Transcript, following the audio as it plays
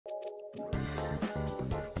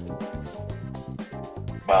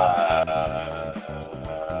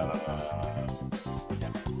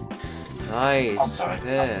Nice. I'm sorry.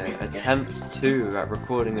 Yeah. Attempt 2 at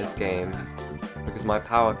recording this game because my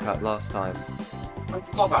power cut last time. I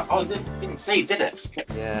forgot about. Oh, it didn't save, did it?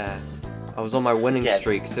 Yeah. I was on my winning Yeah.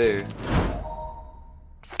 streak too.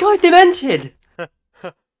 Guy demented!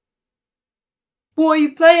 What are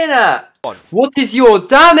you playing at? What is your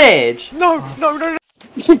damage? No! No! No!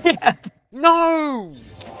 No! Yeah. No!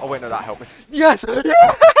 Oh wait, no, that helped me. Yes!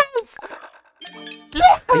 Yes!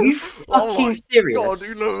 Yes! Are you Oh fucking my serious? God,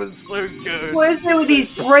 Uno is so good. What is there with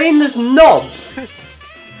these brainless knobs?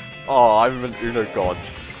 Oh, I'm an Uno god.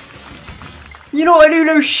 You know what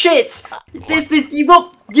Uno shit?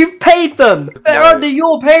 You've paid them! They're No. under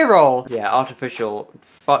your payroll! Yeah, artificial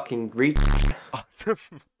fucking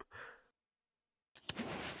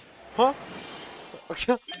Huh?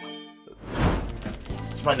 Okay.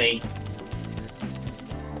 20.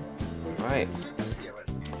 Right.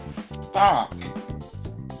 Fuck.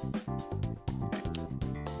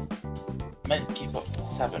 Meant to keep up to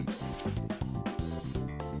 7.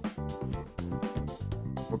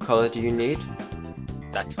 What colour do you need?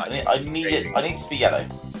 That's fine. I need it. I need it to be yellow.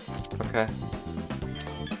 Okay.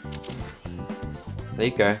 There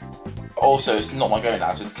you go. Also, it's not my go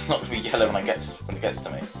now, so it's not gonna be yellow when it gets to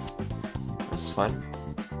me. That's fine.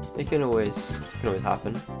 It can always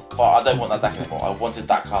happen. But I don't want that deck anymore. I wanted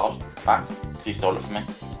that card back. So he stole it from me.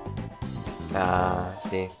 Ah, I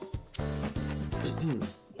see.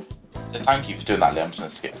 So thank you for doing that, Lee. I'm just gonna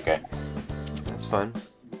skip the game. That's fine.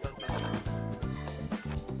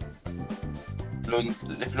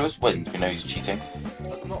 If Lewis wins, we know he's cheating.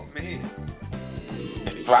 That's not me.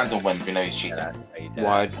 If Brandon wins, we know he's cheating.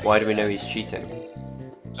 Why do we know he's cheating?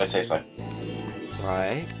 So I say so.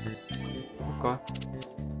 Right. Okay.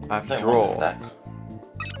 I have to Don't want this draw. deck.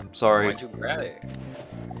 Sorry. Why'd you grab it?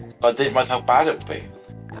 I didn't realize how bad it would be.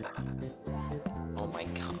 Oh my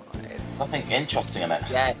god. Nothing interesting in it.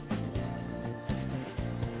 Yes.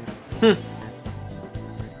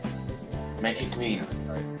 Make it green.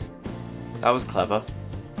 That was clever.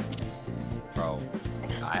 Bro.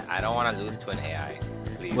 I don't want to lose to an AI.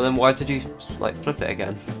 Please. Well then why did you like flip it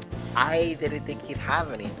again? I didn't think he'd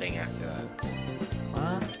have anything after that.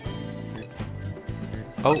 What?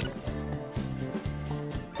 Oh.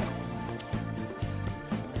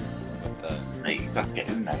 What the? Hey, you gotta get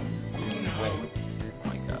in there. Wait. Oh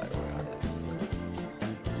my god, where are they?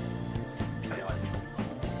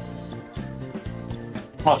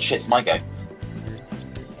 Oh shit, it's my go.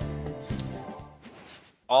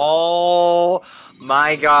 Oh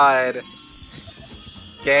my god.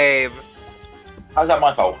 Gabe. How's that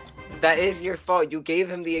my fault? That is your fault. You gave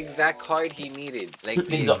him the exact card he needed. Like, the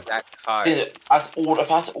These are- exact card. If that's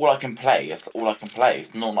all I can play, that's all I can play.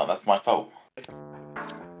 It's not like that's my fault.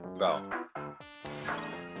 Bro.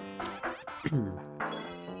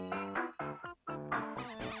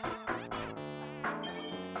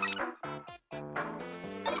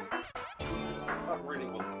 That really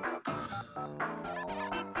wasn't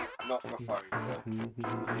not my phone.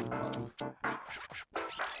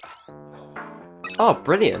 Oh,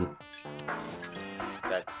 brilliant.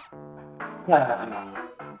 That's...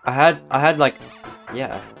 I had like,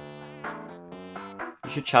 yeah.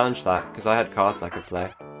 You should challenge that, because I had cards I could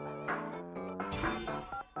play.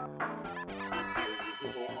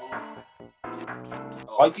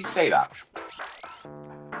 Why do you say that?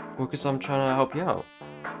 Well, because I'm trying to help you out.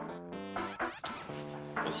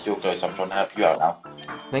 It's your go, so I'm trying to help you out now.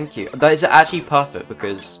 Thank you. That is actually perfect,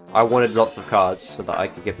 because I wanted lots of cards so that I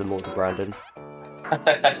could give them all to Brandon.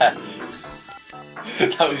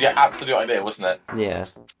 That was your absolute idea, wasn't it? Yeah.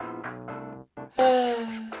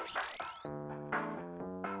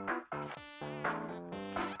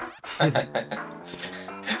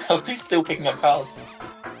 How's he still picking up cards?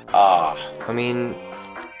 Ah. I mean,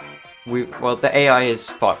 well, the AI is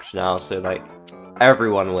fucked now, so like,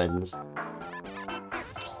 everyone wins.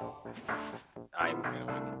 I'm gonna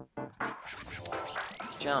win.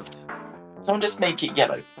 Jump. Someone just make it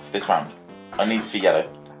yellow for this round. I need it to be yellow.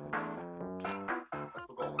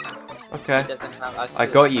 Okay. He doesn't have a I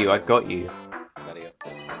got you, I got you. Got you.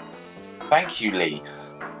 Thank you, Lee.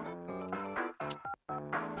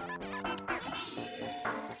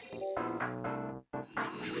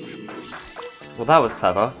 Well, that was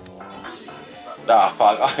clever. Ah,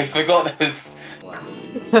 fuck. I forgot this.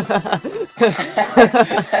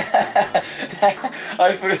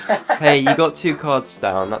 I forgot. Hey, you got 2 cards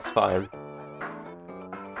down, that's fine.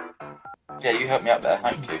 Yeah, you helped me out there.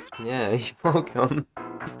 Thank you. Yeah, you're welcome.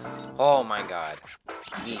 Oh my god.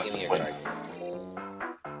 Give me your Win. card.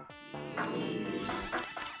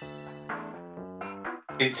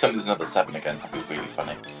 Please tell me there's another 7 again. That'd be really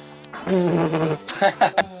funny.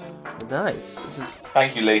 Nice. This is.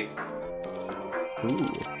 Thank you, Lee. Ooh.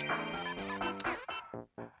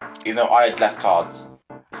 Even though I had less cards,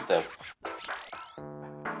 but still.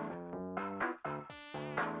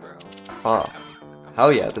 Oh.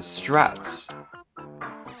 Hell yeah, the strats.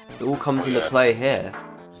 It all comes into play here.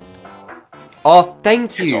 Oh,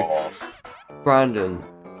 thank Piss you, off. Brandon.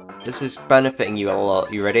 This is benefiting you a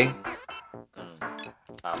lot. You ready?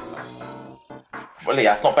 Well, Lee,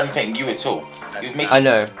 that's not benefiting you at all. You're making... I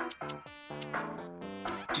know. Do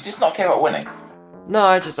you just not care about winning? No,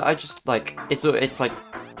 I just like it's like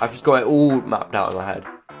I've just got it all mapped out in my head.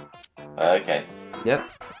 Okay. Yep.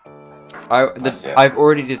 That's it. I've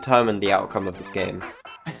already determined the outcome of this game.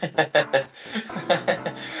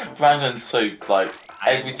 Brandon's so like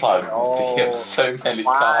every time he's picking up so many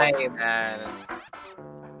cards. Man?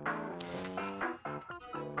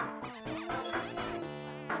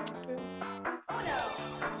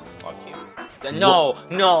 Fuck you. No,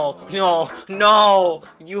 no, no, no!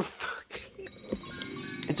 You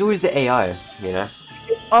It's always the AI, you know.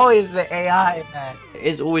 always the AI, man.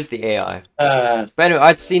 It's always the AI. But anyway,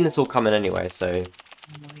 I'd seen this all coming anyway, so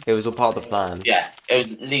it was all part of the plan. Yeah,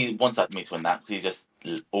 Lee wants me to win that because he's just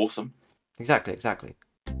awesome. Exactly, exactly.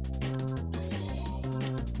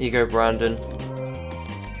 Here you go, Brandon.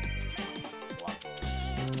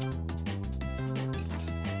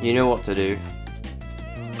 You know what to do.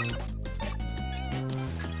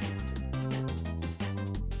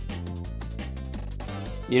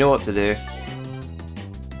 You know what to do.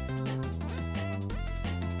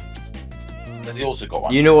 Has he also got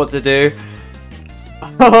one? You know what to do.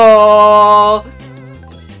 Oh!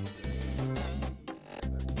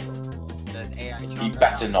 Does AI He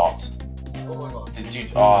better not. Oh my god. Did you?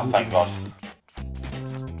 Oh, thank God.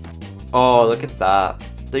 Oh, look at that.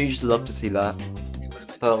 Don't you just love to see that?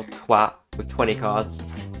 Little twat with 20 cards.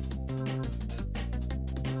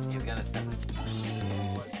 He's gonna send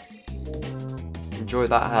Enjoy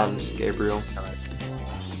that hand, Gabriel.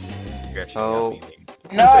 it. Oh.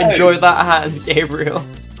 No! Enjoy that hand, Gabriel.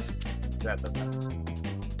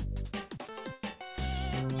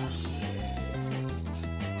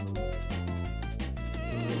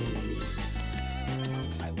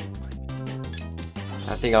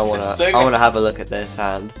 I think I wanna have a look at this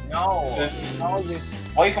hand. No! This- No, you...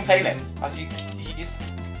 Why are you complaining? As he just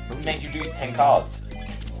made you lose 10 cards.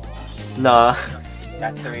 Nah.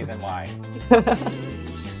 That's the reason why.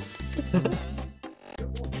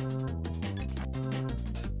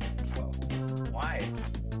 Why?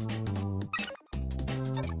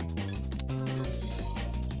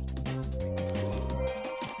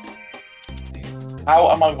 How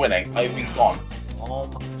am I winning? I've been gone. Oh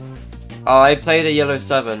my Oh, I played a yellow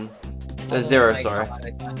 7. A 0, my sorry. God,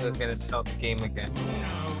 I thought he was gonna start the game again.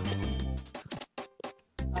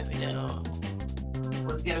 No.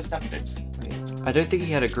 What did he have 7 do? I don't think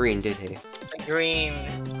he had a green, did he? Green.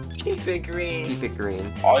 Keep it green. Keep it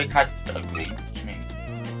green. I had a green. What do you mean?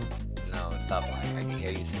 No, stop lying. I can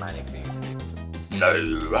hear you smiling for you. No.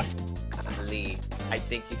 Lee, I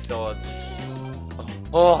think you saw.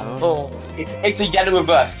 Oh. It's a yellow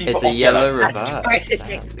reverse. Keep It's it a off yellow reverse.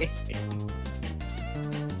 Damn.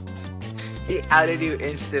 He outed you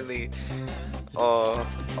instantly. Oh.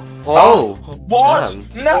 Oh! What?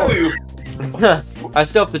 Damn. No! I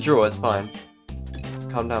still have to draw, it's fine.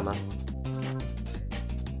 Calm down, man.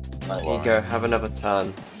 Here you go, have another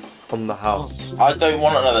turn on the house. I don't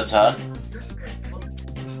want another turn.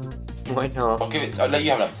 Why not? I'll let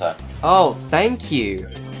you have another turn. Oh, thank you.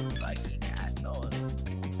 Fucking asshole.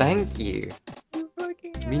 Thank you.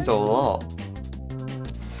 It means a lot.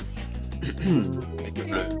 Make it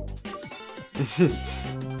blue.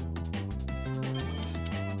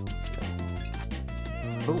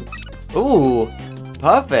 Ooh,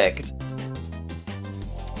 perfect.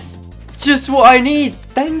 Just what I need.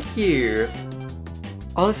 Thank you.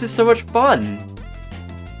 Oh, this is so much fun.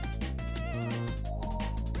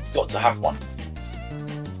 It's got to have one.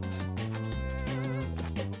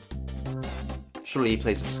 Surely he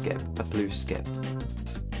plays a skip, a blue skip.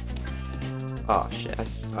 Oh shit,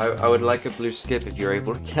 I would like a blue skip if you're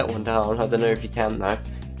able to get one down. I don't know if you can though.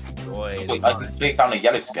 Boy, Wait, I can place down a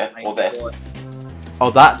yellow skip or this.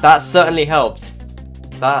 Oh, that certainly helps.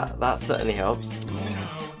 That certainly helps.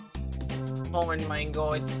 Oh my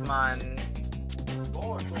god, man.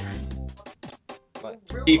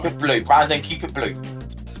 Keep it blue, Brandon. Keep it blue.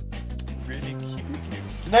 Really keep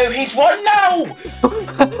it. No, he's won now.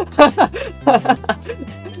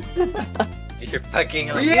 You're fucking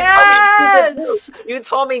like, Yes! You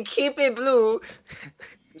told me keep it blue.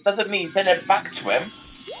 Doesn't mean send it back to him.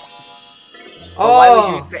 Oh, why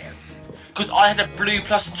would you say? Because I had a blue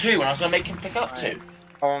 +2 and I was going to make him pick up 2.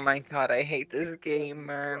 Oh my god, I hate this game,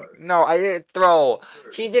 man. No, I didn't throw.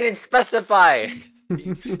 He didn't specify.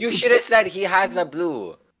 You should have said he has a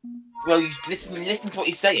blue. Well, you listen to what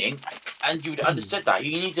he's saying, and you'd understood that.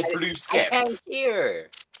 He needs a blue I skip. can't hear.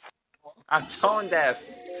 I'm tone deaf.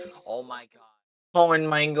 Oh my god. Oh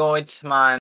my god, man.